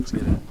Let's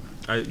get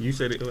it. You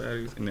say the ill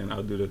addicts, and then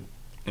I'll do the,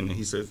 and then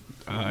he says,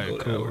 all right,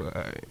 cool. All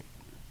right.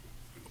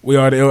 We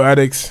are the ill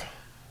addicts,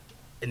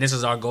 and this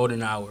is our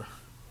golden hour.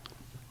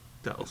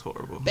 That was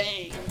horrible.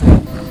 Bang.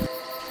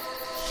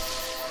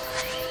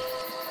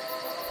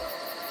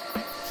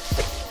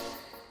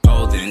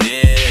 Golden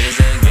is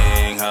a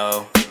gang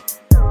ho.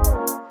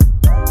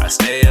 I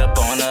stay up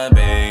on the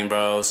bang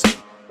bros.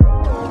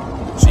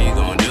 She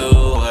gon'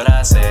 do what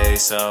I say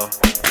so.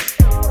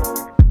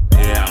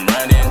 Yeah, I'm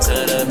running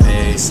to the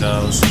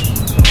pesos.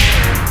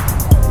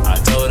 I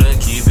told her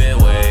keep it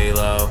way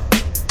low.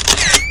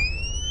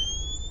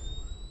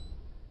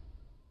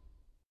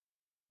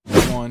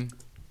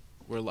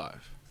 We're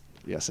live.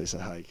 Yes, I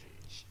said hike,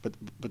 but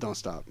don't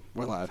stop.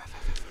 We're live.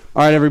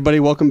 All right, everybody,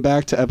 welcome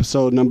back to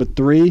episode number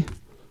 3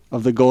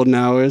 of the Golden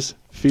Hours,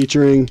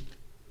 featuring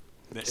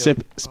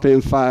spitting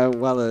fire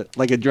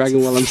like a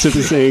dragon while I'm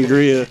sipping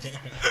sangria.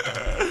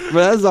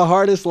 But that's the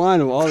hardest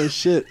line of all this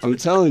shit. I'm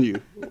telling you.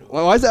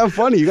 Why is that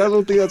funny? You guys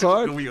don't think that's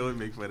hard? We always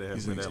make fun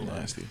of that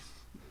nasty.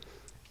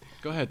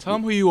 Go ahead, tell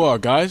them who you are,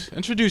 guys.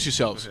 Introduce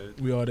yourselves.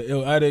 We are the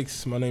ill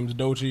addicts. My name's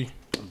Dochi.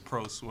 I'm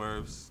Pro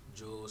Swerves.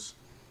 Jules.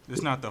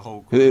 It's not the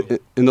whole crew.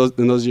 And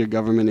those are your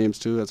government names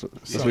too. That's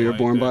what you're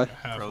born by.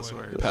 Pro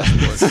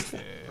Swerves.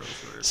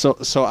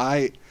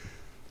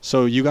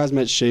 So you guys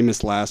met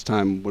Seamus last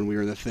time when we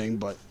were in the thing,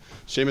 but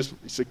Seamus,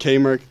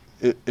 K-Merc,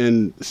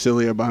 and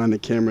Silly are behind the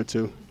camera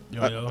too.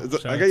 Yo, I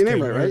got your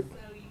name right?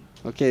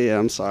 Okay, yeah.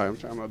 I'm sorry. I'm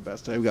trying my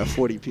best. We got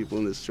 40 people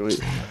in this joint.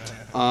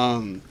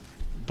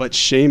 But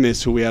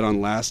Seamus, who we had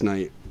on last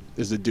night,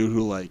 is the dude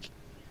who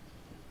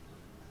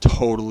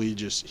totally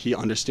he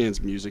understands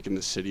music in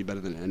the city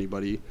better than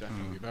anybody.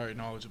 Definitely, very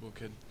knowledgeable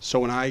kid. So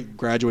when I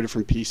graduated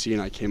from PC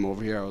and I came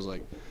over here,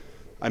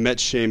 I met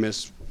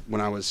Seamus when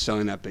I was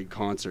selling that big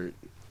concert,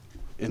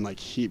 and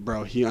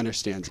he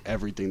understands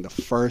everything. The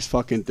first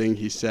fucking thing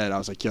he said, I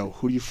was like, yo,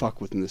 who do you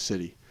fuck with in the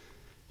city?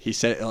 He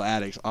said ill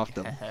addicts off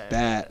the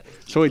bat.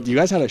 So wait, you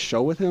guys had a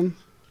show with him?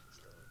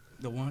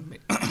 The one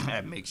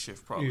at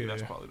Makeshift, probably. Yeah.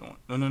 That's probably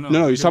the one.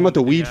 No, you're talking about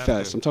the Weed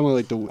Fest. I'm talking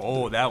about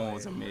Oh, that one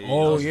was amazing.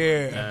 Oh,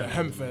 yeah, at the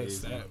Hemp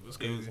Fest. That was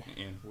crazy.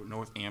 It was in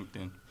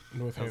Northampton.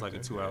 That was like a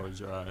 2-hour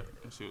drive.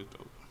 That shit was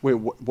dope. Wait,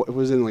 what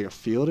was it in a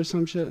field or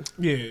some shit?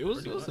 Yeah, it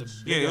was a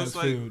big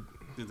field.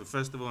 The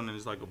festival, and then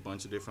there's a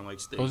bunch of different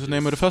stages. What was the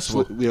name of the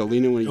festival?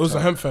 It was a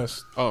Hemp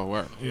Fest. Oh,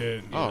 where? Yeah.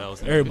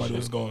 Everybody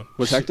was going.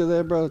 Was Hector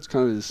there, bro? It's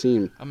kind of the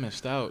scene. I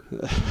missed out.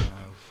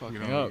 You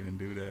don't even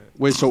do that.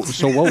 Wait, so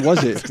what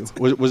was it?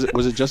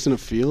 Was it just in a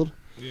field?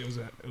 Yeah,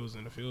 it was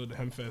in a field. The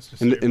Hemp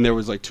Fest. And there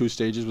was 2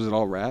 stages. Was it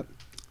all rap?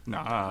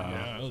 Nah.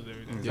 Yeah, it was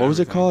everything. What was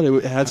it called?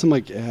 It had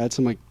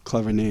some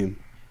clever name.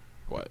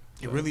 What?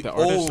 It really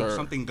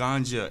something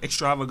ganja,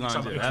 extravaganza.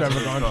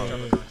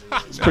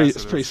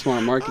 It's pretty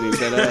smart marketing,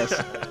 that ass.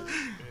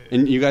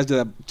 And you guys did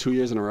that 2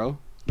 years in a row?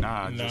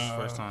 Nah, just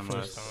first time.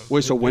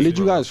 Wait, so when did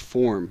you guys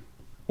form?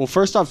 Well,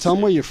 first off, tell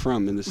them where you're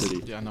from in the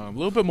city. Yeah, no, a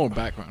little bit more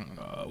background.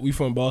 We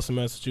from Boston,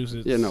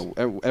 Massachusetts. Yeah, no,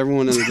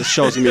 everyone in the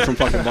show's gonna be from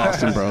fucking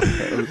Boston, bro.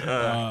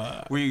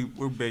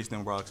 We're based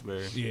in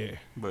Roxbury. Yeah,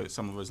 but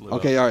some of us live.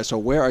 Okay, all right. So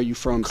where are you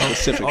from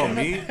specifically? Oh,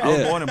 me? I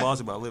was born in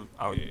Boston, but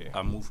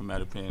I moved from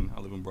Mattapan.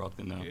 I live in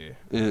Brockton now.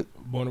 Yeah.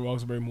 Born in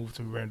Roxbury, moved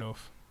to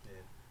Randolph. Yeah.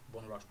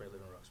 Born in Roxbury,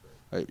 live in Roxbury.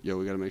 All right, yo,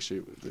 we gotta make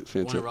sure.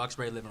 Born in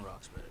Roxbury, live in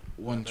Roxbury.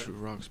 One true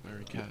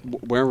Roxbury cat.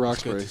 Where in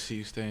Roxbury? It's good to see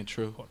you staying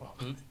true.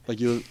 Like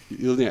you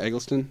live near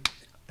Eggleston?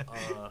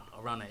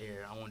 Around the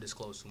area. I won't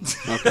disclose too much.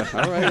 Okay,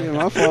 all right, yeah,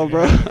 my fault,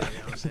 bro. You know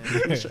what I'm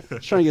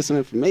saying? Trying to get some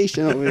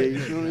information over here. You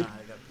feel me? I got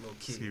a little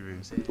kid. You know what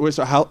I'm saying? Wait,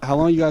 so how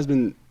long you guys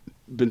been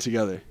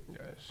together?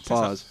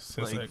 Pause.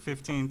 Since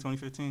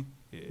 2015.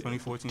 Yeah.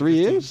 2014. 3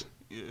 years?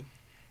 Yeah.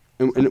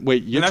 And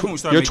wait, you're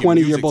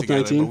 20. You're both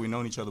together, 19. But we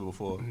known each other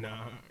before.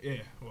 Nah,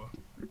 yeah. Well,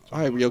 all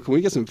right, yo, can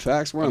we get some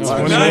facts? We're on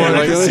live.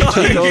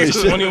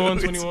 21.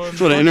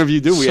 That's what an interview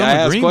do. I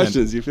ask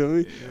questions. You feel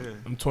me? Yeah.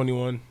 I'm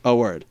 21. Oh,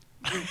 word.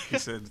 He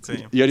said the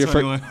same. You had your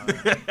first.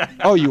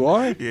 Oh, you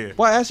are? Yeah.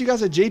 Well, I asked you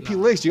guys at JP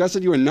Licks. You guys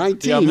said you were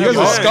 19. Yeah, you guys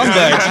are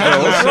scumbags,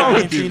 bro. What's wrong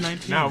with you?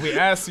 Now we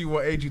asked you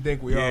what age you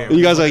think we are. And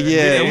you guys are like,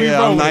 yeah,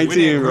 I'm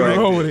 19,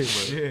 bro.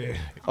 Yeah.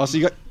 Oh, so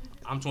you got.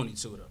 I'm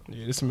 22 though.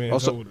 Yeah, this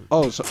man's older.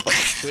 Y'all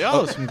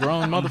some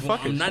grown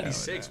motherfuckers. I'm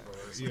 96, bro.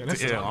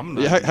 Yeah, I'm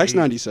 96. Heck's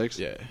 96.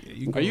 Yeah.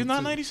 Are you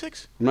not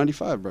 96? I'm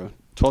 95, bro.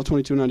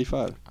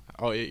 12/22/95.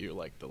 Oh, yeah, you're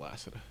like the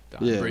last of the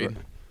dying breed. Right.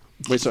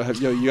 Wait, so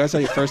you guys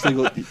had your first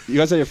legal? You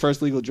guys had your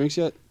first legal drinks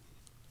yet?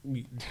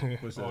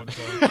 What's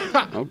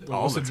that?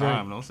 All the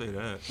time. Don't say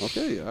that.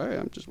 Okay, all right.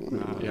 I'm just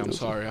wondering. Yeah, I'm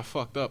sorry. I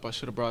fucked up. I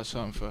should have brought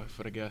something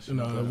for the guests.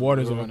 No, the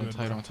water's running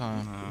tight on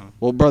time.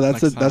 Well, bro,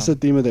 that's the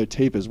theme of their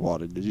tape is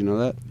water. Did you know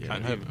that?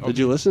 Yeah, Did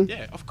you listen?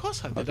 Yeah, of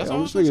course I did. Okay, That's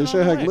I'm just making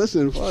sure. Heck,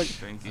 listen. Fuck.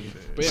 Thank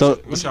you. So,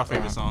 what's your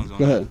favorite songs on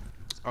Go ahead.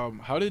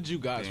 How did you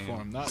guys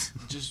form? Not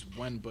just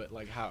when, but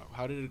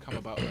how did it come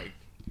about?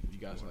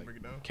 You guys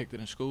kicked it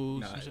in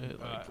schools and shit.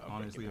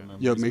 Honestly,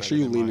 yo, make sure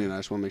you lean in. I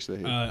just want to make sure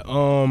they hear.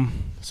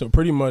 So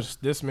pretty much,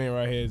 this man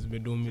right here has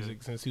been doing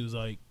music since he was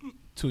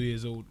 2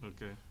 years old.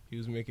 Okay. He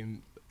was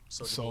making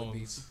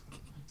songs.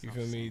 You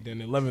feel me? Then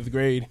 11th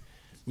grade,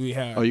 we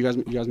had. Oh, you guys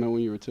met when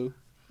you were 2?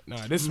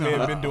 Nah, this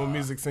man been doing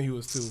music since he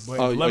was 2. But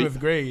Oh, 11th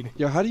grade.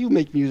 Yo, how do you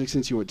make music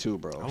since you were 2,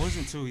 bro? I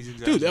wasn't 2. He's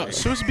Dude,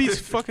 Swiss Beats'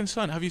 fucking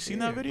son. Have you seen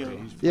that video?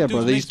 Yeah,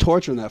 bro, he's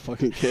torturing that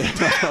fucking kid.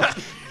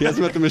 He has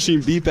him at the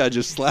machine beat pad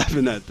just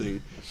slapping that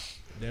thing.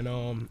 Then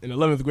in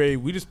 11th grade,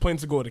 we just planned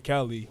to go to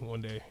Cali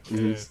one day.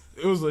 Mhm.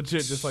 It was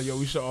legit, just like, yo,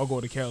 we should all go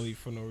to Cali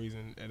for no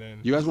reason. And then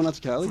You guys went out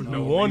to Cali? we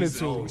wanted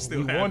to.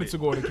 We wanted to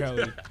go to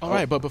Cali. All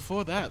right, but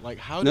before that, like,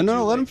 how? No, did no,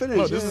 you, let him like, finish.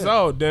 No, this yeah. is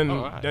out. Then Oh,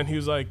 alright. then he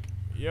was like,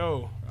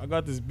 yo, I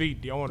got this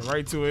beat. Do y'all want to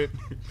write to it?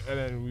 And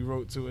then we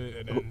wrote to it.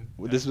 And then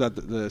This was at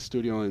the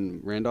studio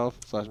in Randolph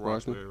 / Boston.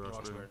 Roxbury.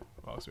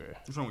 Roxbury.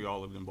 That's when we all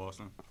lived in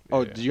Boston. Oh,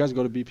 Yeah. did you guys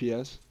go to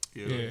BPS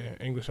Yeah,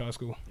 English high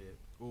school.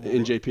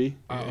 in JP?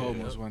 I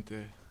almost went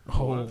there.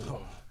 Oh,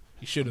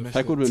 you should have.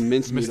 Heck would have been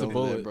mincemeat Missed the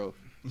over there, bullet. bro.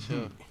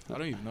 Sure. I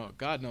don't even know.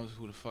 God knows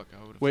who the fuck I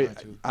would have Wait,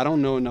 to. I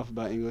don't know enough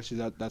about English. Is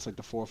that's like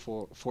the 4th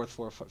floor,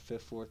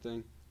 5th floor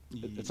thing?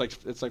 It's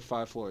like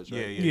 5 floors,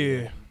 right?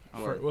 Yeah.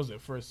 Or- What was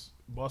it first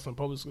Boston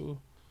Public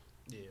School?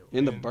 Yeah.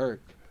 In the And-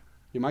 Burke.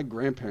 Yeah, my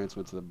grandparents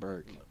went to the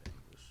Burke.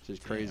 Which is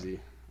crazy.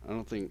 I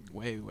don't think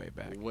Way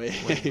back. way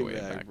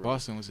back, bro.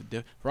 Boston was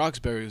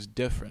Roxbury was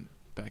different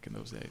back in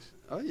those days.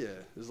 Oh yeah,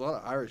 there's a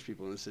lot of Irish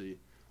people in the city.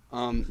 You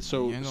ain't gonna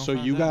So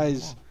find you that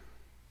guys,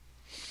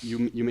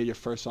 you made your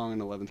first song in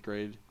 11th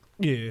grade,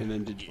 Yeah. and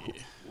then did you,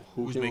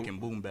 who Who's came making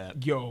boom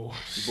bap? Yo.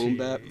 boom shit.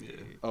 bap?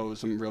 Oh,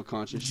 some real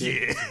conscious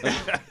shit.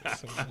 Yeah.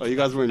 Oh, you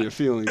guys were in your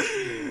feelings.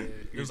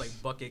 It was like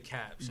bucket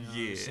caps, you know what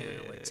I'm Yeah. saying?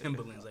 Like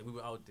Timberlands, like we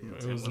were out there. It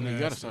was Timberlands. You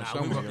gotta start Nah,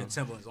 showing we me, rocking yo.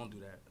 Timberlands. Don't do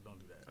that. Don't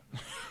do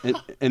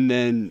that. And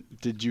then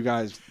did you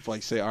guys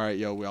like say, all right,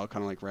 yo, we all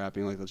kind of like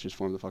rapping, like let's just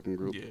form the fucking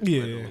group? Yeah.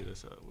 Right,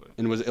 that's how it went.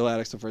 And was Ill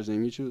Addicts the first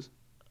name you choose?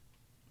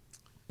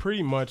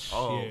 Pretty much.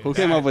 Oh, yeah. Who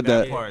came up with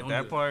that? part? Don't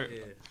That do part. Yeah.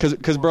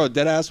 Cause bro,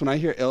 dead ass. When I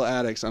hear Ill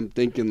Addicts, I'm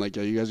thinking like,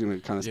 yo, you guys are gonna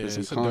kind of spit Yeah,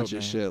 some it's a dope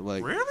conscious name. shit,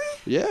 like. Really?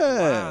 Yeah,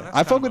 that's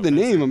I fuck kinda with the name.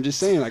 offensive. I'm just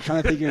saying. I kind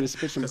of think you're gonna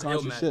spit some 'Cause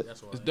conscious Illmatic, shit.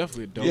 that's why. It's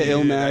definitely a dope. Yeah, Yeah,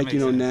 that Illmatic, makes you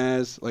know, sense.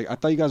 Nas. Like, I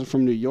thought you guys were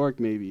from New York,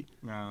 maybe.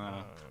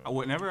 No.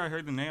 Whenever I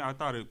heard the name, I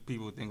thought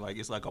people would think like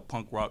it's like a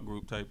punk rock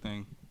group type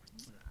thing.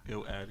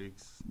 Ill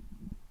Addicts.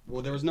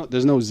 Well, there's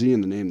no Z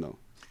in the name though.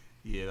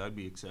 Yeah, that'd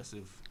be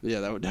excessive. Yeah,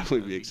 that would definitely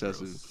That'd be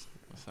gross. excessive.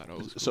 That's that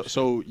old So, school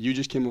so you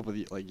just came up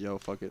with like, yo,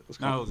 fuck it, let's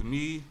No, it go. was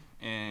me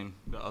and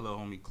the other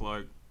homie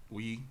Clark.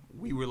 We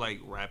were like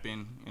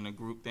rapping in a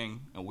group thing,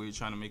 and we were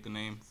trying to make a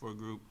name for a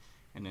group,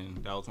 and then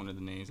that was one of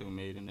the names that we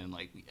made, and then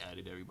like we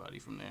added everybody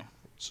from there.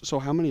 So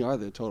how many are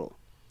there total?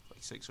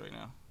 Like 6 right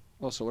now.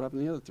 Oh, so what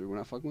happened to the other 3? We're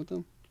not fucking with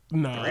them.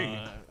 Nah. Great.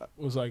 It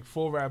was like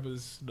 4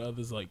 rappers. The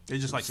others like They're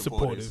just like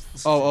supportive.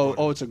 supporters.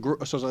 Oh, it's a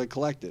group. So it's like a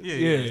collective. Yeah,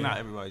 Yeah. It's not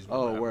everybody's.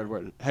 Oh, rapper.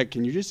 word. Heck,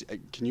 can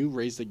you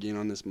raise the gain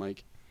on this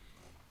mic?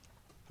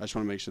 I just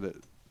want to make sure that.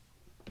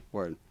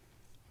 Word.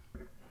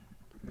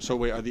 So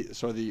wait, are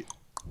the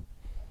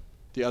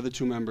other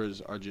 2 members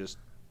are just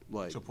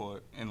like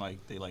Support and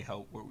like they like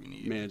help where we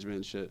need. management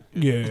and shit.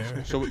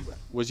 Yeah. So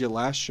was your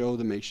last show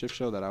the makeshift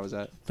show that I was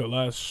at? The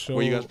last show.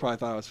 Where you guys probably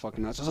thought I was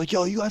fucking nuts. I was like,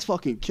 yo, you guys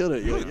fucking killed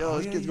it. Yo,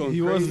 this kid's going he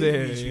crazy. was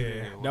there. Meet you Yeah.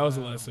 there. That was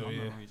the Wow. last show. I don't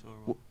know Yeah. who you're talking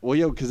about. Well,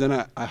 yo, because then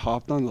I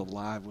hopped on the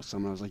live with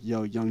someone. I was like,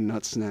 yo, young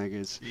nut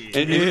snaggers.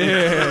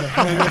 Yeah.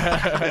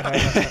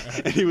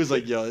 And he was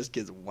like, yo, this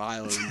kid's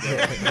wild.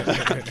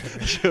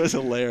 It was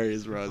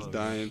hilarious, bro. I was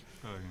dying.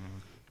 Oh,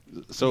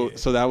 yeah. So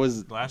that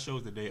was The last show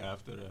was the day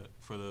after that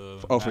for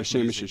the. Oh, for Mac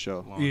Seamus's Music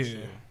show. launch, Yeah.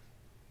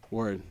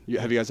 word.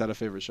 Have you guys had a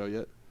favorite show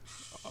yet?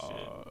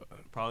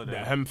 Probably The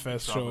that Hemfest show.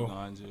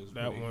 Extravaganza is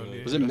That pretty one, good.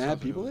 yeah. Was it That mad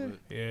sounds people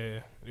like there?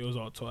 it Yeah. It was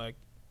all twag.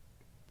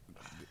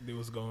 They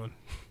was going.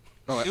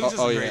 Oh, It was just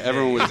oh a yeah, great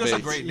everyone day. was It just a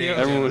baked. great day. in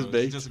Everyone was general.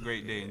 It baked. Just a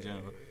great day in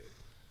general.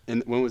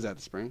 And when was that?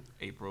 The spring?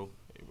 April.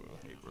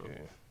 Yeah.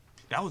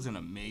 That was an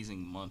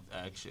amazing month,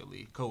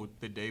 actually. Code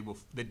the day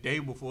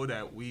before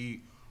that,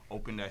 we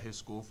opened at his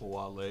school for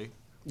Wale,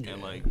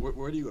 and like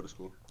Where do you go to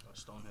school?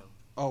 Stonehill.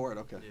 Oh, word.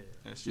 Okay. Yeah.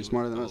 that shit You're was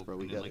smarter than us, dope. bro.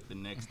 We And then, get like it. the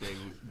next day,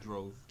 we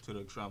drove to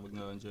the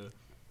Extravaganza.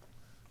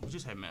 We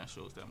just had mass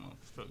shows that month.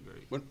 It felt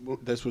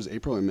great. This was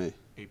April or May?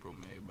 April,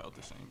 May, about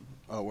the same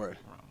Oh, word.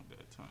 around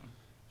that time.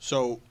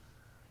 So,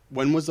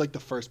 when was like the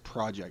first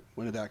project?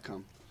 When did that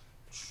come?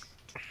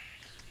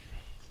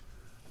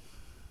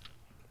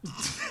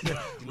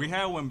 We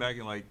had one back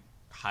in like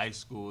high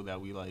school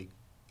that we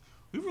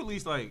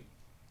released like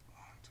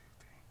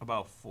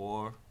about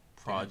 4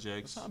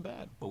 projects. That's not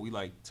bad. But we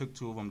like took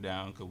 2 of them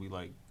down because we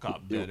like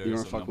got You better, don't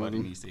so fuck with nobody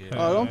them? needs to hear.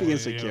 Oh, don't be Yeah,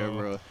 insecure, yo.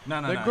 bro.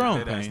 No, They're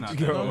grown that's pains. not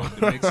Yo. that.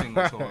 The mixing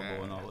was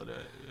horrible and all of that.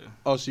 Yeah.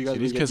 Oh, so you guys See,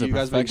 these been kids are getting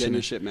your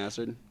perfectionists. shit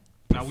mastered?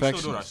 Now we still do it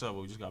Perfectionist. ourselves,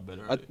 but we just got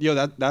better at it. Yo,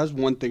 that was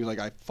one thing like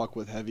I fuck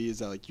with heavy is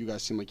that like you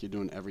guys seem like you're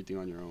doing everything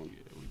on your own.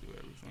 Yeah, we do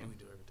everything. And we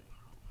do everything.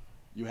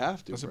 You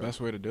have to. That's the bro. best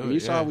way to do it. When you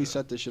saw yeah. how we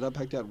set this shit up,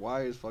 Heck that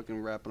wires fucking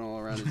wrapping all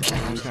around his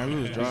arms. Man, we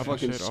was He's dropping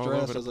fucking shit all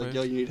stressed. over I was the like,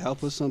 place. yo, you need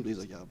help with something? He's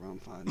like, yo, bro, I'm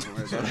fine. Don't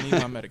worry about I need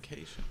my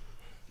medication.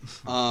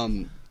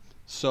 it.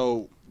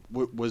 So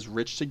was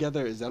Rich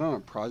Together? Is that on a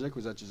project? Or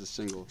was that just a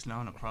single? It's not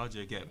on a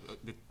project yet.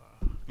 You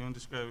want to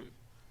describe it?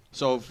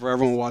 So for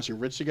everyone watching,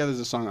 Rich Together is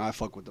the song I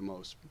fuck with the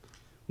most.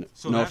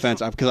 So no that offense,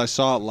 song- because I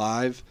saw it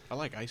live. I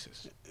like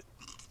ISIS.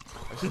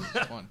 ISIS is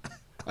fun.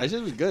 I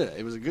just was good.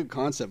 It was a good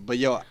concept. But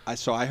yo, I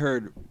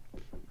heard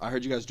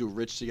you guys do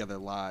Rich Together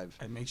live.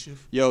 At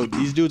Makeshift? Yo,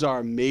 these dudes are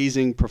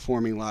amazing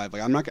performing live.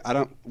 Like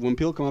when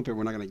people come up here,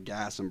 we're not gonna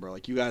gas them, bro.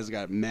 Like you guys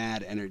got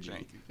mad energy.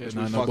 Thank you. Yeah, which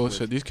no, we no fuck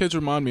bullshit. with. These kids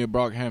remind me of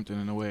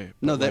Brockhampton in a way.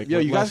 No, Like,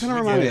 you guys kind of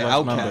remind me of less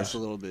Outkast numbers. a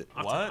little bit.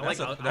 What? I That's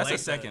like a that.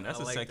 second. That's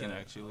I a like second, that.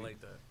 actually. I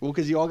like that. Well,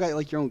 because you all got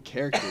like your own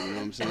character, you know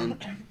what I'm saying?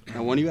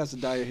 And one of you has to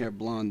dye your hair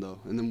blonde though,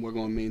 and then we're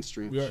going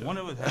mainstream. One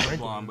of us had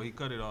blonde, but he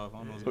cut it off. I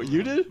don't know. Oh,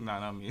 you did? Nah,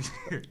 not me.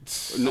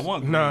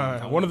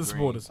 Nah, one of the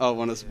supporters. Oh,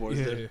 one of the supporters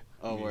Yeah. did.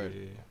 Oh, Yeah, word.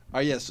 yeah, yeah. All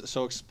right, yes.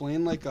 So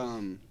explain like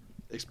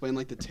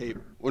the tape.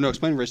 Well, no,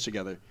 explain Rich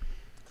Together.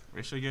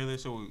 Rich Together.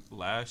 So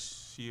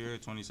last year,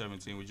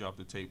 2017, we dropped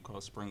a tape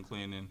called Spring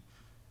Cleaning,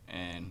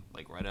 and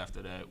like right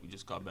after that, we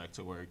just got back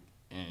to work.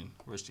 And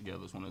Rich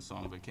Together is one of the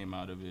songs that came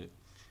out of it,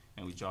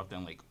 and we dropped that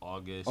in like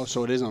August. Oh,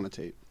 so it is on the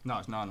tape. No,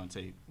 it's not on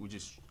tape.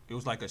 It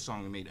was like a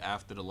song we made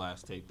after the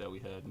last tape that we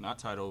had, not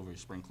tied over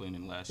Spring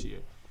Cleaning last year.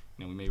 And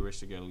then we made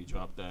Rich Together. We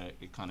dropped that.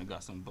 It kind of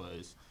got some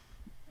buzz,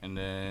 and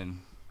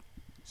then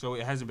so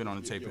it hasn't been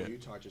on the tape yet. You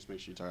talk. Just make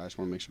sure you talk. I just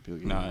want to make sure people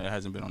get No, it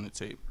hasn't been on the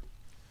tape.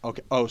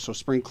 Okay. Oh, so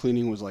Spring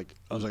Cleaning was like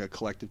a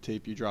collective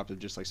tape you dropped of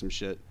just like some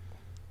shit.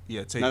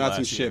 Yeah, tape. Not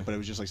some last year. shit, but it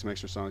was just like some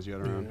extra songs you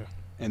had around. Yeah.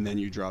 And then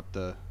you dropped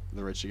the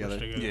Rich Together.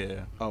 Rich Together.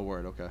 Yeah. Oh,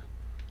 word. Okay.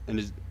 And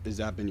is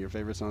that been your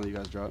favorite song that you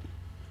guys dropped?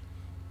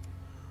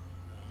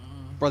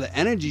 Bro, the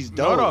energy's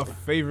dope. Not our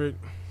favorite.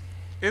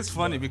 It's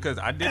funny because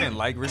I didn't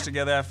like Rich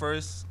Together at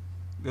first.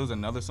 There was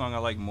another song I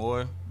liked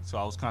more, so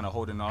I was kind of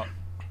holding up.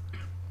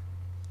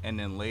 And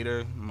then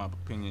later, my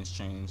opinions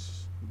changed,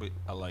 but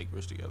I like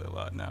Rich Together a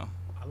lot now.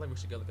 I like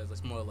Rich Together because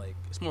it's more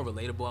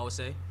relatable. I would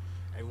say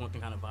everyone can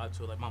kind of vibe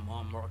to it. Like my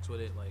mom rocks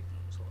with it. Like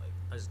so,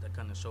 like that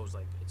kind of shows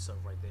like itself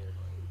right there.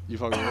 Like, You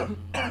fuck with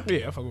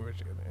it? Yeah, I fuck with Rich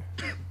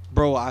Together.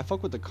 Bro, I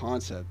fuck with the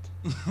concept.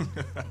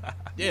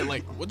 Yeah,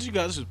 like, what's you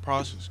guys'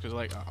 process? Because,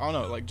 like, I don't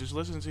know, like, just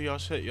listen to y'all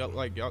shit.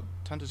 Y'all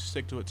tend to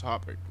stick to a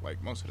topic,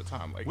 like, most of the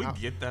time. Like, We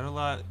get that a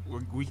lot.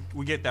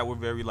 We get that we're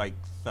very, like,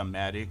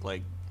 thematic.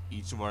 Like,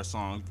 each of our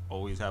songs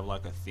always have,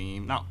 like, a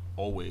theme. Not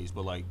always,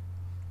 but, like,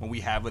 when we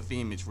have a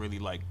theme, it's really,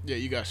 like... Yeah,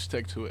 you guys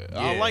stick to it.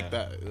 I Yeah. like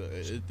that.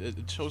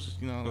 It shows,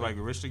 you know... Like,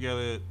 Rich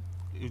Together,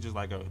 it was just,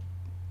 like,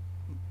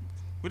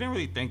 we didn't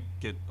really think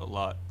it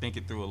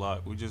through a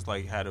lot. We just,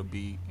 like, had a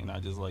beat, and I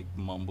just, like,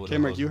 mumbled.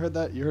 K-Merc, you heard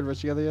that? You heard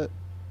Rich Together yet?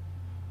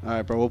 All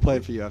right, bro, we'll play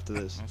it for you after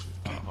this. That's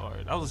kind of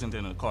hard. I was listening to it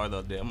in the car the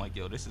other day. I'm like,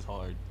 yo, this is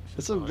hard.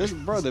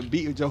 Bro, the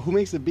beat. Joe, who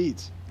makes the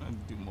beats? I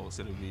do most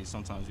of the beats.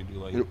 Sometimes we do,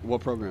 like, In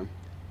what program?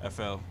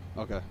 FL.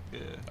 Okay. Yeah.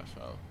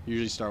 FL. You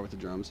usually start with the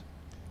drums.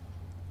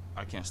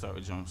 I can't start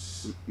with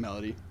drums.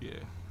 Melody. Yeah.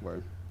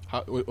 Word.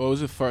 What was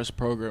the first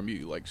program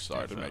you, like,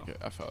 started to FL. make it?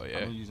 FL, yeah.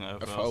 I've been using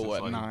FL, FL, since,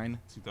 what, like, 9?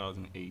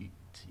 2008.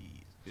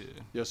 Yeah.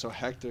 Yo, so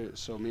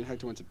me and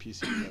Hector went to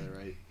PC together,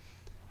 right?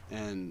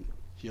 And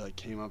he like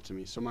came up to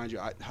me. So mind you,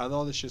 how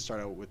all this shit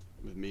started out with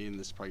me, and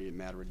this is probably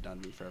mad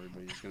redundant for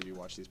everybody who's gonna be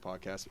watching these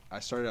podcasts. I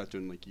started out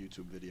doing like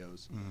YouTube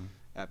videos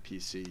at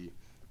PC,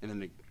 and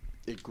then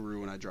it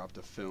grew, and I dropped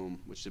a film,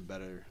 which did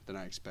better than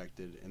I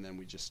expected, and then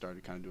we just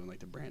started kind of doing like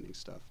the branding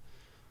stuff.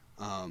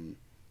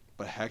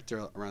 But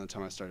Hector, around the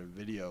time I started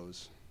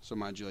videos, so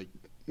mind you, like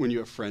when you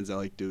have friends that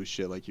like do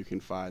shit, like you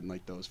confide in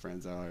like those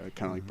friends that are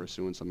kind of like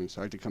pursuing something.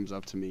 So Hector comes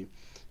up to me,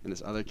 and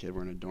this other kid,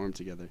 we're in a dorm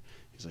together.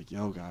 He's like,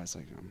 "Yo, guys,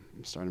 like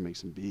I'm starting to make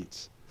some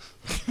beats."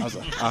 I was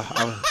like,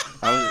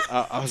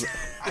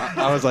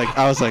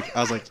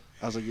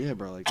 "Yeah,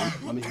 bro, like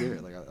let me hear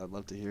it. Like I'd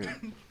love to hear it."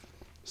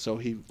 So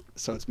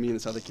it's me and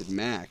this other kid,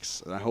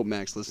 Max, and I hope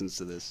Max listens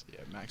to this.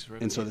 Yeah, Max.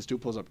 And so this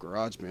dude pulls up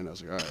GarageBand. I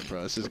was like, all right,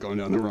 bro, this is going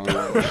down the wrong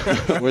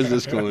road. Where's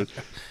this going?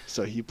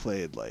 So he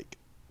played like,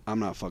 I'm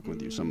not fucking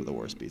with you, some of the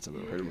worst beats I've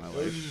ever heard in my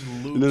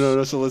life.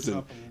 No, so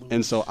listen.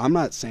 And so I'm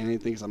not saying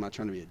anything because I'm not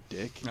trying to be a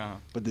dick. Uh-huh.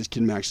 But this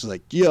kid Max is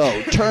like,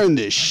 yo, turn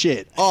this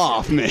shit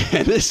off, man.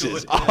 This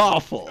is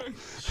awful.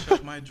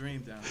 Shut my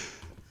dream down.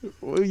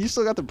 Well, you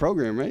still got the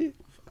program, right?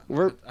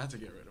 I had to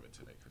get rid of it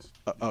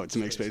today. To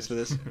make space for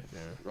this?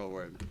 Roll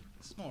word.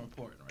 It's more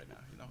important right now.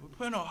 You know, we're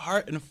putting our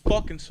heart and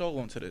fucking soul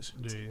into this.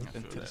 Yeah.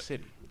 Into the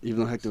city.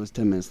 Even though Hector was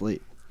 10 minutes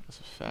late. That's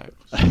a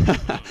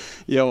fact.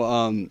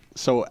 Yo,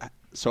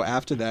 so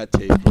after that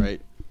tape, right?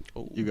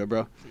 Oh. You good,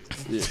 bro?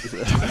 Yeah.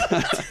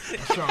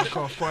 Trying to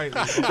call fight.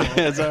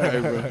 It's all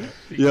right, bro.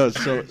 Yo,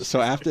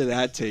 so after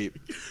that tape,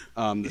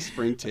 the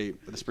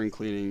spring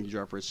cleaning, you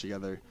drop Rich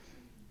Together.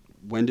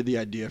 When did the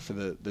idea for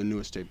the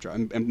newest tape drop?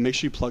 And make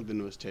sure you plug the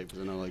newest tape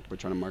because I know like we're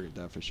trying to market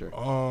that for sure.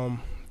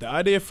 The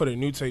idea for the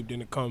new tape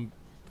didn't come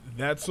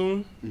that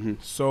soon. Mm-hmm.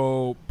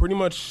 So pretty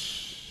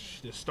much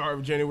the start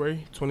of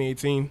January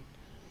 2018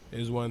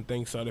 is when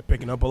things started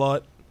picking up a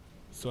lot.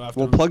 So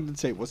after plug the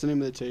tape. What's the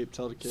name of the tape?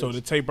 Tell the kids. So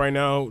the tape right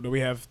now that we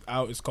have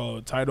out is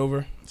called Tide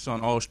Over. It's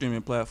on all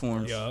streaming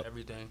platforms. Yeah.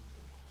 everything.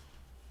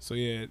 So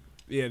yeah,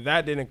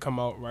 that didn't come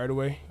out right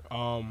away.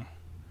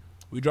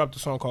 We dropped a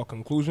song called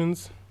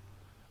Conclusions.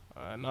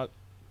 Not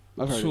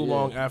I've heard too it, yeah.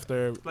 long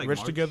after Like Rich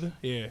March? Together.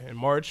 Yeah, in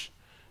March.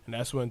 and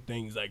that's when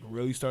things like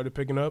really started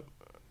picking up.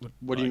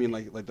 What do you mean,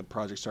 like the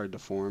project started to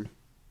form?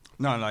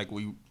 No, like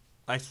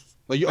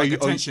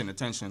attention.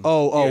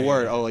 Oh, Yeah,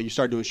 word. yeah. Oh, like you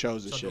started doing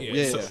shows and shit.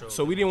 Yeah.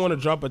 So we didn't want to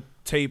drop a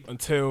tape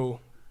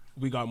until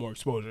we got more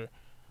exposure.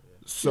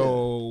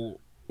 So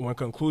when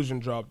Conclusion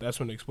dropped, that's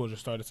when the exposure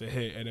started to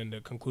hit, and then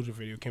the Conclusion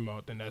video came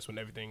out. Then that's when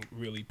everything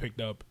really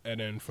picked up, and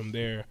then from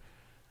there,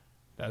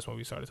 that's when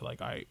we started to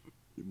like, all right,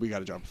 we got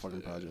to drop a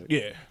fucking project.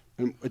 Yeah.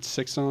 And it's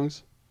 6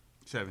 songs.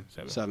 7.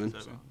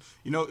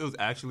 You know, it was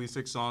actually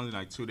 6 songs, and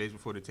like 2 days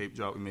before the tape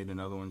dropped, we made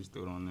another one, just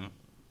threw it on there.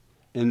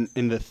 And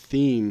the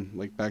theme,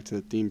 like back to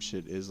the theme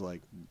shit, is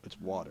like it's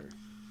water.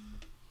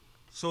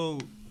 So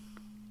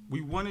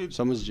we wanted.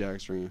 Someone's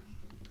Jack's ringing.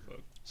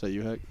 Is that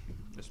you, Heck?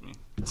 That's me.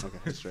 Okay,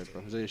 that's straight,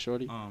 bro. Is that your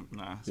shorty?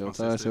 Nah. Yo,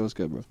 tell her I say what's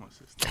good, bro.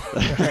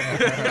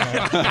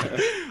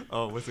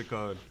 Oh, what's it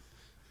called?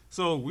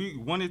 So we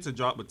wanted to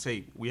drop a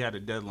tape. We had a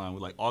deadline. We're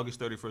like August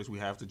 31st. We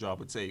have to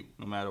drop a tape.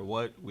 No matter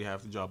what, we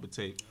have to drop a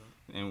tape.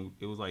 And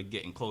it was like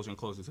getting closer and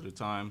closer to the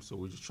time. So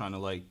we're just trying to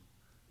like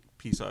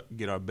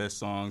get our best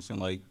songs and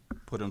like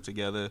put them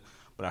together.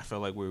 But I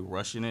felt like we were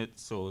rushing it.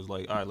 So it was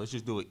like, all right, let's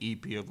just do an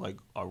EP of like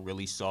our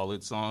really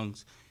solid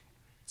songs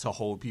to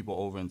hold people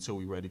over until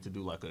we're ready to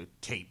do like a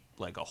tape,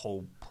 like a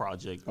whole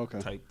project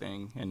type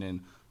thing. And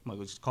then I'm like,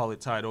 let's just call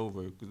it Tied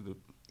Over.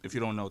 If you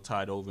don't know,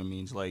 Tied Over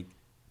means like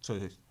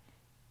to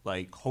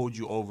like hold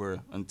you over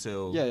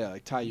until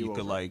like tie you over.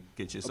 Could like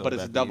get yourself. But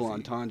it's back a double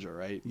entendre,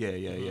 right?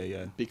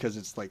 Yeah. Because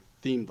it's like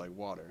themed like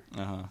water.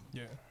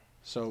 Yeah.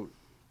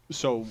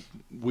 So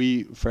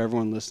we, for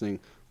everyone listening,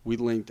 we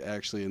linked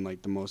actually in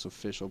like the most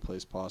official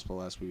place possible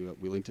last week.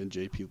 We linked in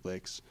JP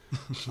Licks.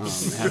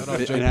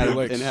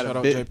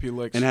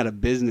 And had a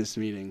business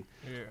meeting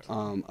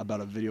about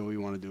a video we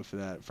want to do for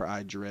that, for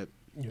iDrip.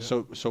 Yeah.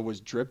 So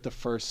was Drip the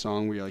first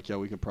song where you're like, yo,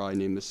 we could probably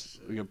name this,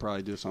 we could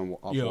probably do this on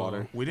off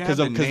water? We didn't have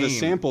the name. Because the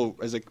sample,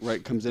 as it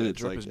comes in, it's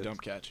Drip like... is dumb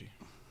catchy.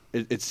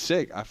 It's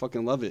sick. I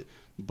fucking love it.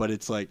 But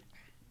it's like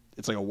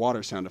a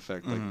water sound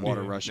effect, like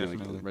water rushing,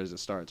 definitely. like right as it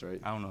starts,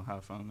 right? I don't know how I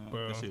found that.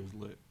 That shit was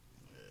lit.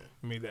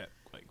 Made that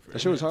like...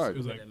 That shit was hard. It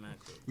was like,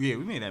 we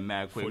made that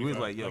mad quick. We was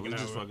like, yo,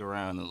 let's just fuck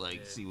around and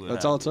like see what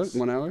That's happens. all it took?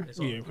 1 hour?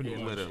 Yeah, pretty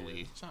much.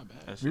 Literally. It's not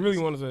bad. We really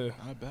wanted to...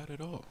 Not bad at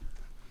all.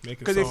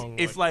 Make a song.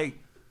 Because if like...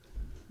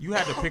 You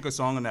had to pick a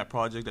song on that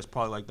project that's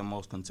probably like the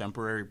most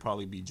contemporary,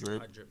 probably be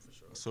Drip. Drip for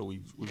sure. So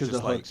we because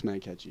just the like, hook's man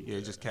catchy. Yeah,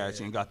 just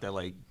catchy and got that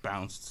like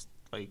bounce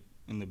like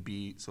in the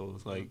beat. So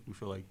it's like we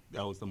feel like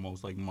that was the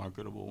most like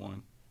marketable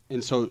one.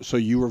 And so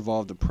you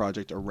revolved the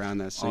project around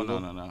that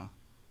single? Oh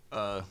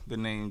no. The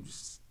name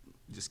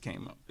just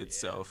came up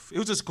itself. It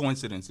was just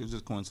coincidence.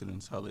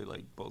 How they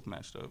like both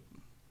matched up.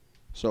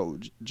 So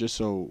just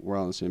so we're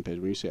all on the same page,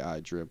 when you say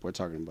iDrip, we're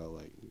talking about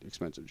like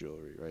expensive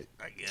jewelry, right?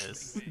 I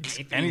guess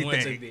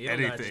anything.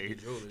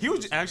 He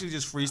was actually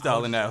just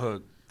freestyling that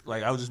hook.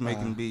 Like I was just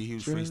making the beat. He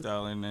was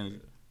freestyling,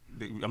 and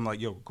I'm like,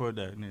 "Yo, record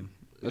that." And then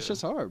that's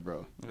just hard,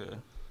 bro. Yeah.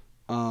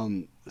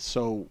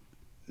 So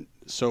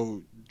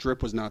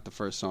Drip was not the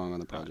first song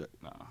on the project.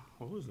 Nah.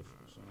 What was the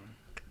first song?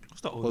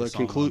 What's the oldest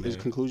song?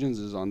 Conclusions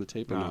is on the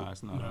tape. Or Nah, no?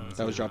 it's not.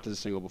 That was dropped as a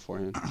single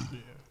beforehand.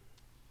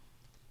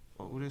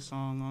 What was this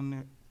song on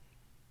there?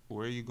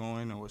 Where Are You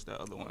Going, or what's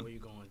that other one? Where You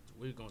Going?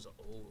 Where You Going's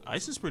old.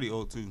 Ice is pretty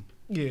old too.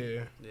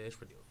 Yeah, it's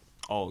pretty old.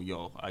 Oh,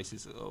 yo, Ice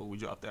is we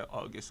dropped that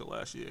August of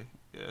last year.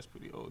 Yeah, that's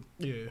pretty old.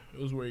 Yeah, it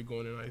was Where You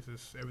Going in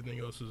ISIS. Everything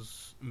else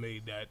was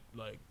made that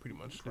like pretty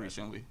much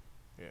recently.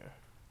 Yeah.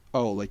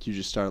 Oh, like you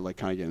just started like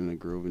kind of getting in a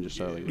groove and just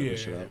started like yeah.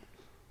 shit out.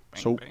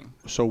 Bang.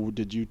 So when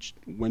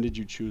did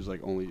you choose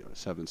like only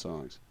 7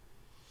 songs?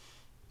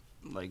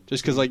 Like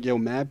just because like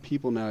mad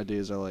people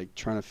nowadays are like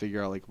trying to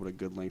figure out like what a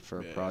good length for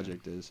a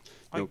project is.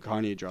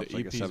 Kanye dropped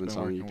like a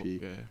 7-song EP.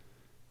 Yeah.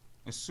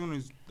 As soon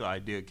as the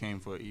idea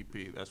came for an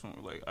EP, that's when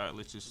we're like, all right,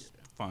 let's just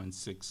find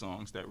 6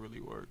 songs that really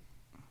work.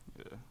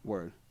 Yeah.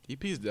 Word.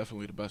 EP is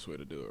definitely the best way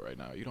to do it right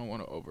now. You don't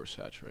want to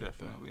oversaturate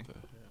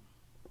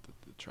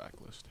the track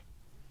list.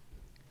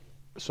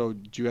 So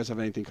do you guys have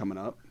anything coming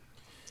up?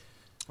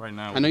 Right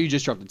now, I know you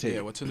just dropped the tape.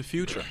 Yeah, what's in the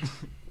future?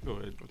 Go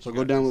ahead. So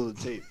go down with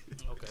the tape.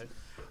 Okay.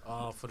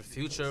 For the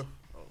future.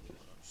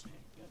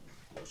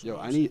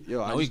 I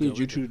just need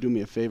you two to do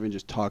me a favor and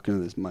just talk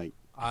into this mic.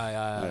 All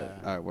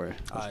right, word.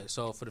 All right,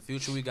 so for the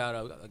future, we got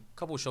a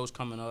couple shows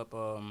coming up.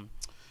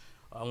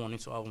 I want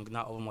to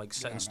not all of them like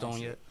set in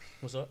stone yet.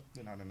 What's up?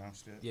 They're not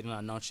announced yet. Yeah, they're not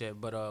announced yet.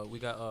 But we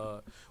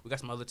got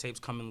some other tapes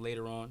coming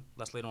later on.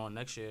 That's later on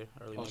next year,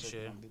 early next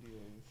year.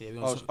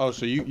 Yeah.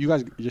 So you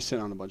guys just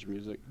sitting on a bunch of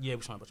music? Yeah,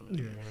 we're trying a bunch of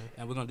music. Yeah.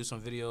 And we're gonna do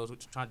some videos. We're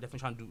definitely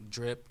trying to do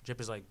Drip.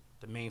 Drip is like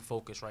the main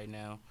focus right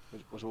now.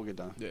 Which we'll get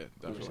done. Yeah,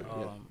 definitely.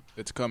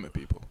 It's coming,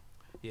 people.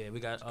 Yeah, we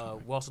got.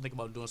 We're also thinking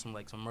about doing some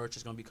merch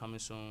is gonna be coming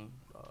soon.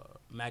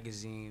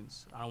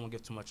 Magazines. I don't want to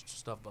give too much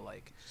stuff, but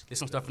like there's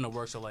some stuff in the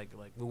works. So like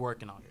we're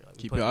working on it. Like,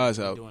 keep your eyes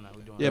out. We're doing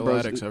that. Yeah, bro.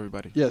 Addicts,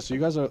 everybody. Yeah, so you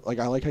guys are like,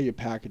 I like how you're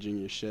packaging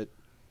your shit.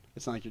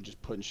 It's not like you're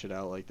just putting shit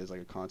out. Like there's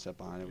like a concept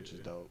behind it, which is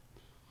dope.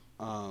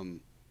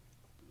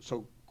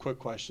 So quick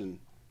question: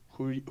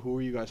 who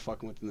are you guys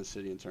fucking with in the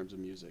city in terms of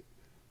music?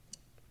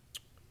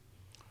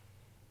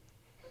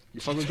 You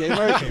fuck with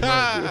K-Merc?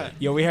 K-Merc.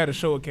 Yo, we had a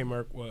show with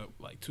K-Merc,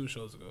 like 2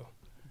 shows ago.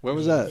 Where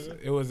was that?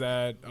 It was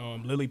at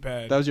Lily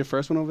Pad. That was your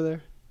first one over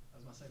there? That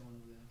was my second one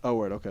over there. Oh,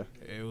 word, okay.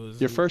 It was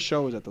Your first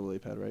show was at the Lily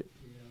Pad, right?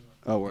 Yeah.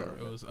 Oh, word.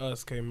 It was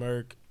us,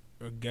 K-Merc,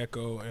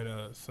 Gecko, and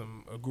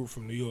a group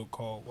from New York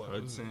called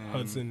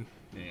Hudson.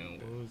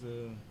 And what was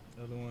the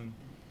other one?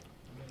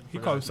 He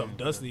called himself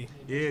Dusty.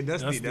 Yeah,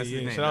 Dusty. That's his yeah,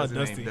 name. shout out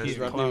That's his Dusty. name. His He's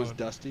a rap name was clown.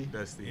 Dusty.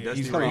 Dusty. Yeah,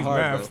 Dusty he's Reynolds.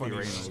 hard, mad bro. funny.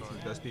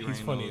 Dusty He's Reynolds.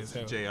 funny as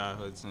hell. J.I.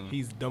 Hudson.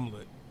 He's dumb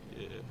lit.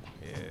 Yeah.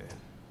 Yeah.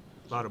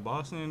 A lot of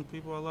Boston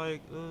people are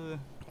like,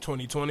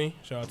 2020.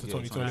 Shout out to Yeah,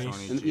 2020.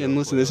 2020. And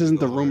listen, this isn't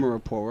the rumor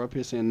report. We're up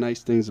here saying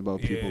nice things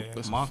about people. Yeah.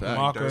 That's a Maka, fact.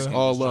 Maka, Durkin,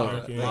 all Stark,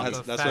 love. Yeah. Maka,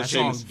 That's what Fat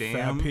Seamus- Song,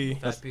 Damn. Fat P.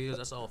 Fat P,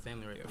 that's all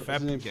family right there. What's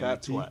Fat his name? P.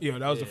 Fat P? Twat. Yeah,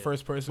 that was the Yeah.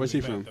 first person. Where's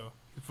we he met, from? though.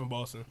 From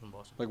Boston. From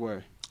Boston. Like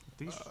where?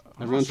 I'm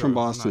Everyone's not from sure. I'm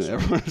Boston. not sure.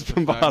 Everyone's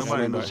from Nobody Boston on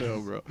the knows.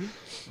 show, bro.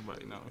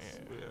 Nobody knows.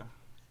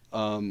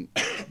 Yeah.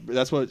 But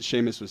that's what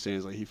Seamus was saying.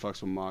 Is like he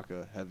fucks with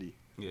Maka heavy.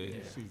 Yeah,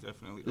 he's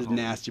definitely He's a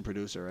nasty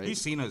producer, right?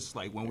 He's seen us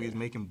like when we was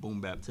making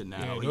boom bap to now.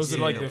 Yeah, He's those are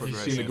seen like the the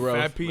progression. the growth.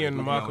 Fat P Like, and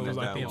we've Maka known was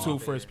that like the that 2 long.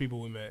 first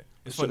people we met.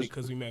 It's So funny does-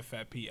 because we met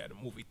Fat P at a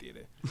movie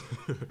theater.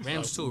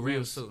 Rams too. We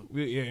Rams was- too.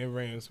 Yeah, in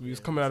Rams. We was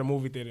coming out of the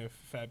movie theater and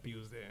Fat P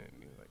was there. And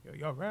he was like, yo,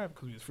 y'all rap?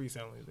 Because we was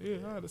freestyling. He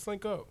was like, yeah, let's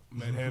link up.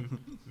 Met him,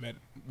 met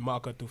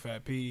Maka through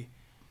Fat P.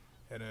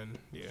 And then,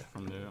 yeah,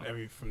 from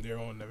there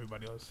on,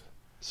 everybody else.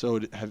 So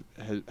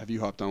have you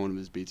hopped on one of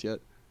his beats yet?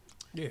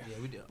 Yeah. Yeah,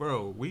 we did.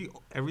 Bro,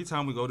 every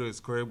time we go to his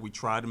crib, we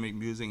try to make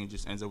music and it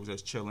just ends up with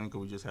us chilling because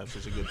we just have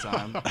such a good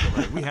time. But,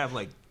 like, we have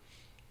like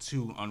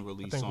 2 I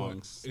unreleased think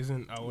songs.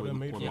 Isn't Aoda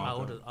made with for Yeah,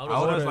 Maka. Aoda-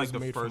 Aoda's is like the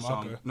made for first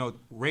song. Maka. No,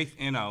 Wraith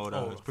and Aoda Oh,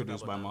 I is forgot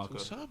produced by about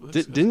that. Maka. What's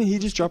up? Didn't he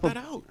just drop Put a?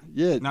 that out.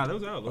 Yeah. Nah,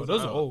 those are out. Oh,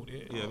 those are old,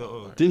 yeah. Yeah, they're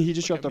old. Didn't he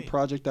just Look drop at a me.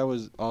 project that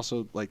was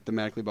also like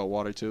thematically about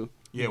water too?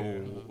 Yeah, well,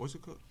 what's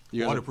it called?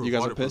 You guys, Waterproof. you guys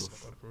are Waterproof.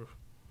 pissed.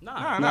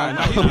 Nah.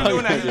 He's been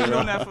doing that. He's been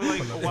doing that for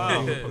like a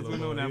while. He's been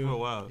doing that for a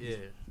while. Yeah.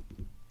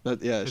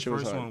 Yeah, His shit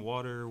was first hard. one,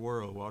 Water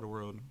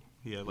World.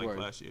 He had like Word.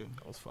 last year.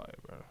 That was fire,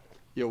 bro.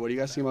 Yo, what do you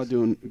guys think about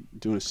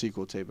doing a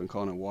sequel tape and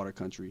calling it Water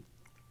Country?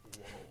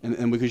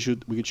 And we could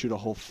shoot a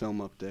whole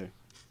film up there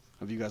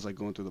of you guys like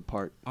going through the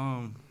park.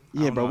 I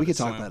Yeah, don't bro, know we how could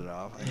to talk swim. that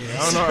off. Yeah,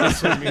 I don't know how to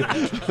swim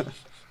either.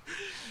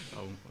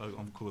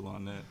 I'm cool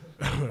on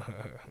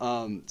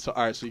that. So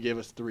all right, so you gave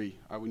us 3.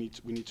 All right,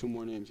 we need 2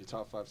 more names. Your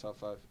top 5. Top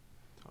five,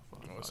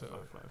 so-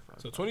 five.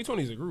 So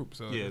 2020 is a group.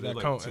 So Yeah, does there's that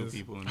like count 2 as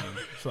people in there.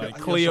 it's like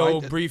So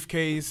Cleo, I-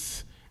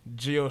 Briefcase,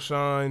 Geo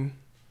Shine.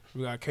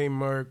 We got K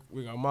Merc.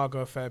 We got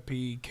Maka, Fat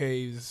P,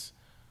 Caves.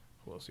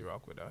 Who else you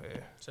rock with out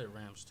here? Say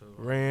Rams too.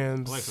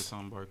 Rams. I like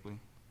Hassan Barkley.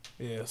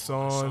 Yeah,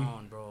 Son.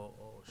 Son, bro.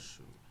 Oh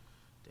shoot.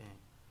 Damn.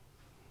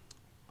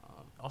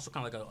 Also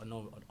kind of like I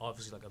know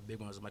obviously like a big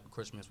one is Michael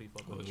Christmas. We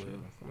fuck with Oh, shit. yeah.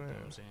 You know what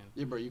I'm saying?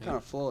 Yeah, bro, you kind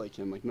of flow like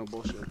him, like no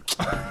bullshit.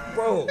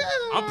 Bro,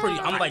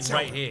 I'm like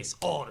right here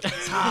all the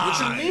time.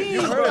 What you mean?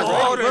 You heard it,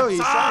 right? Bro, he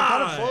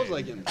kind of flows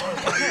like him.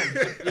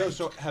 Yo,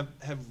 so have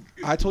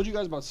I told you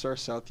guys about Sir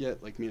South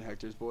yet? Like me and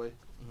Hector's boy.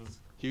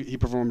 Mm-hmm. He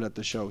performed at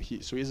the show. He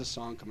has a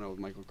song coming out with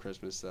Michael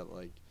Christmas that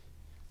like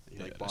he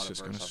Yeah, like that's bought a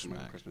just verse gonna off of Michael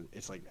smack. Christmas.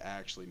 It's like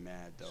actually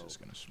mad though. It's just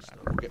gonna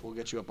smack. We'll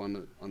get you up on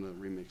the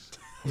remix.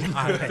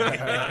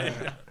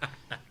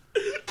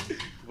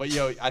 But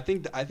yo, I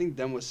think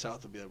them with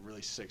South would be a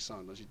really sick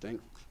song, don't you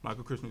think?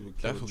 Michael Christmas would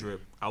kill Definitely.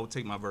 Drip. I would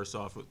take my verse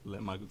off,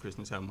 let Michael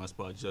Christmas have my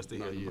spot just to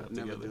No, hear them you rap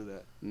never together. do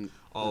that. Mm.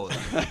 Oh,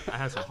 I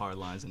had some hard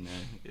lines in there.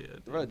 Yeah.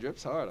 Bro,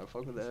 Drip's hard. I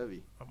fuck with the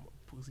heavy. I'm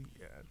a pussy.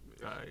 Yeah.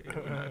 All right,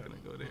 we're not gonna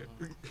go there.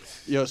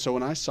 Yo, so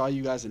when I saw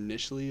you guys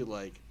initially,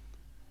 like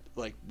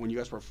when you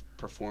guys were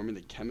performing,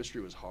 the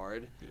chemistry was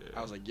hard. Yeah.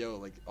 I was like, yo,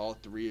 like all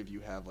 3 of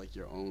you have like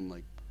your own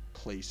like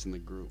place in the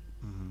group.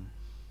 Mm-hmm.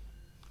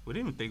 We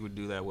didn't even think we'd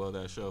do that well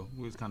that show.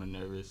 We was kind of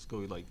nervous. Cause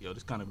we like, yo,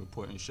 this kind of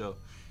important show,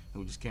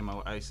 and we just came out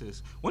with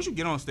ISIS. Once you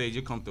get on stage,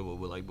 you're comfortable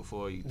with like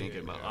before you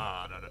thinking about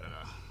da da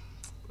da.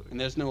 And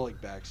there's no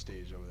like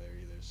backstage over there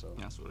either. So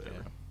That's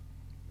whatever.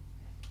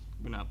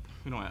 We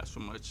don't ask for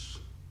much.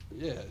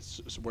 yeah,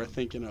 so we're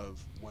thinking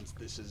of once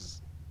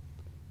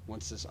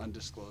this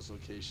undisclosed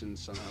location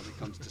somehow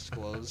becomes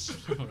disclosed,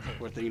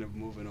 we're thinking of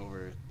moving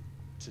over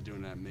to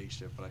doing that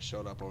makeshift. But I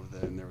showed up over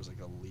there and there was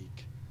like a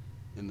leak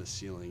in the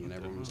ceiling and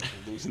everyone was like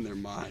losing their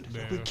mind.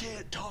 Like, we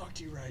can't talk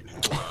to you right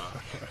now.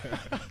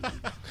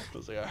 I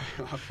was like, all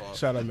right, my fault.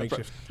 Shout out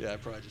Makeshift. Yeah, I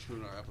probably just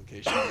ruined our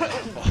application.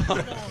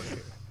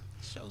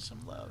 Show some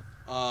love.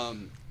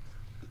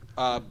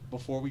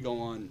 Before we go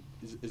on,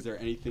 is there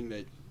anything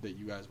that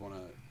you guys want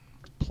to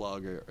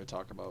plug or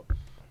talk about?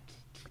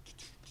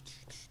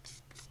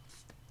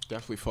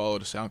 Definitely follow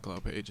the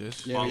SoundCloud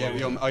pages. Yeah.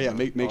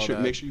 Make All sure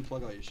that. you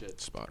plug all your shit.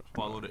 Spotify.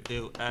 Follow the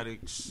iLL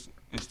Addicts,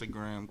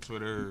 Instagram,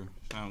 Twitter,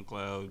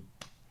 SoundCloud,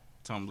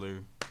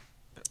 Tumblr.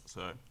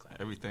 Sorry,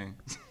 everything.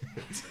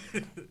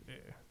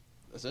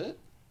 That's it?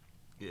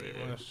 Yeah.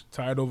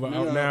 Tied over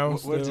No, out now.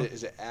 What is still. it?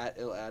 Is it at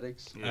ill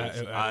Addicts Yeah, it's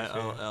iLL Addicts,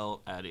 yeah. iLL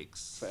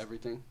Addicts. for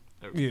everything?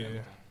 Yeah.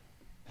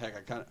 Heck,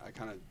 I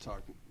kind of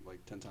talk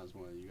like 10 times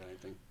more than you got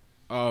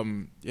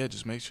anything. Yeah,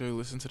 just make sure you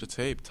listen to the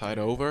tape. Tied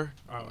over.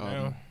 Out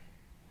now.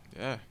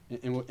 Yeah.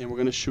 And we're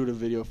gonna shoot a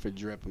video for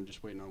Drip. I'm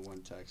just waiting on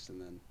one text,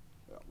 and then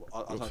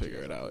I'll We'll figure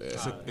it out.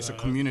 Yeah. It's a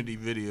community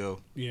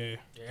video. Yeah.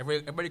 Yeah,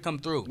 everybody come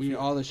through. We need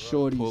all the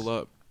shorties. Pull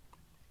up.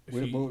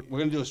 We're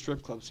gonna do a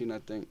strip club scene, I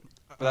think.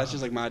 But that's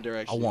just like my I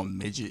direction. want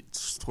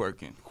midgets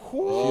twerking.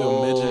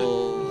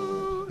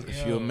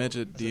 If you're a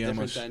midget, It's a DM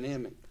different us.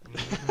 dynamic.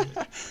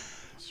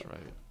 That's right.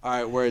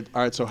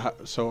 All right.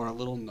 So our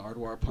little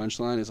Nardwar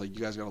punchline is like,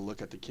 you guys gotta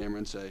look at the camera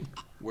and say,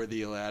 "We're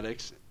the ill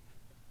addicts,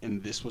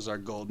 and this was our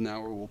golden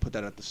hour." We'll put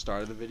that at the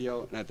start of the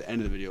video, and at the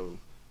end of the video,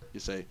 you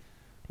say,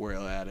 "We're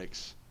ill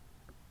addicts,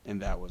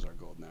 and that was our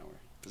golden hour."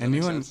 Does that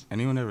make sense?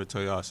 Anyone ever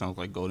tell y'all it sounds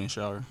like Golden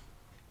Shower?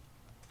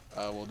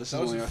 Well, this is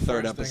That was only the our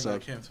third first thing that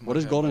episode. came to my What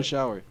is head, golden but-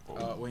 shower?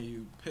 When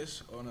you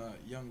piss on a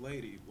young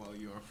lady while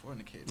you're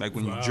fornicating. Like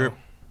when Wow. you drip.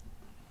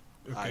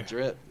 I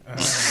drip.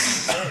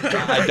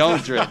 I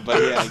don't drip,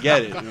 but yeah, I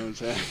get it. You know what I'm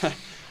saying?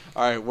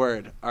 All right,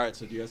 word. All right,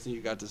 so do you guys think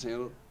you got this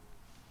handled?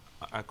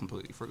 I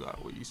completely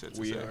forgot what you said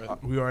to We say. are.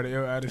 We are the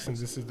ill addicts, and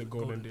this is the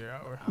golden deer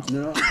hour.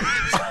 No.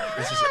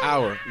 This is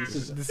our.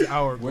 This is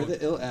our. We're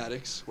the ill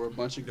addicts. We're a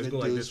bunch of Let's good go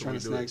like dudes this when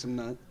trying to we do snag it. some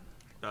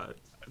nut.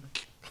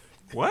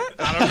 What?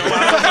 I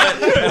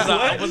don't know.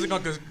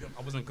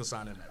 I wasn't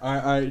consigning that. All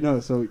right, no.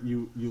 So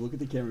you look at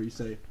the camera, you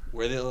say,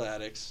 "We're the ill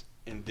addicts,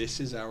 and this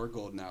is our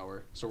golden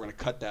hour." So we're gonna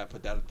cut that,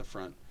 put that at the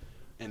front,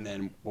 and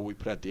then what we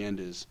put at the end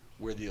is,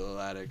 "We're the ill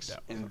addicts,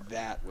 and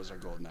that was our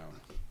golden hour."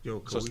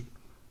 Yo, So-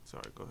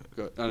 sorry, go ahead.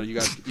 Go, no, you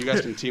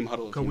guys can team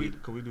huddle. If Can you we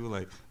need. do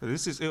like,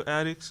 this is ill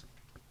addicts,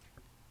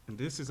 and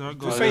this is our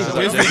golden This ain't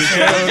hour. Disney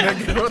Channel,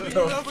 nigga. What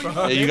the fuck?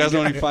 Yeah, you guys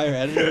know any fire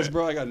editors,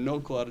 bro? I got no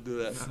clue how to do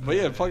that. But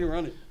yeah, fucking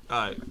run it. All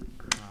right.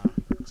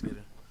 Let's get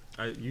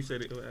it. You say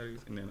the ill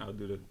addicts, and then I'll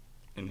do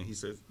and then he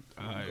says,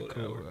 Alright, golden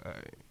cool. hour.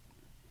 Alright.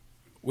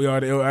 We are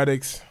the ill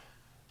addicts.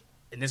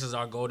 And this is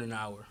our golden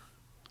hour.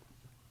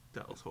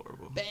 That was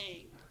horrible.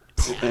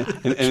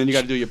 And then you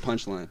got to do your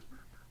punchline.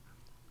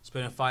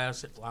 Spitting fire.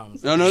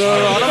 No,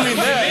 I don't mean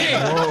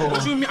that.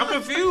 What you mean? I'm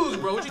confused,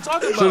 bro. What you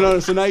talking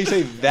about? So now you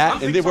say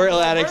that, and then we're ill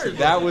addicts.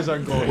 That was our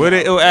goal. We're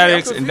the ill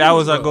addicts, and that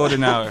was our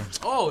golden hour.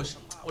 Oh,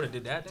 I would have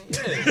did that then.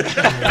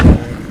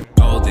 Yeah.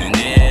 Golden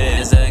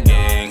is a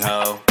gang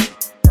ho.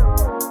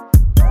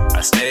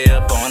 I stay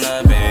up on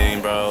the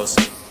bang bros.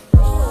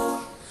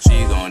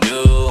 She gon'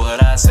 do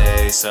what I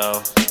say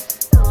so.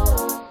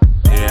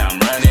 Yeah, I'm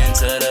running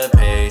to the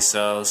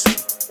pesos.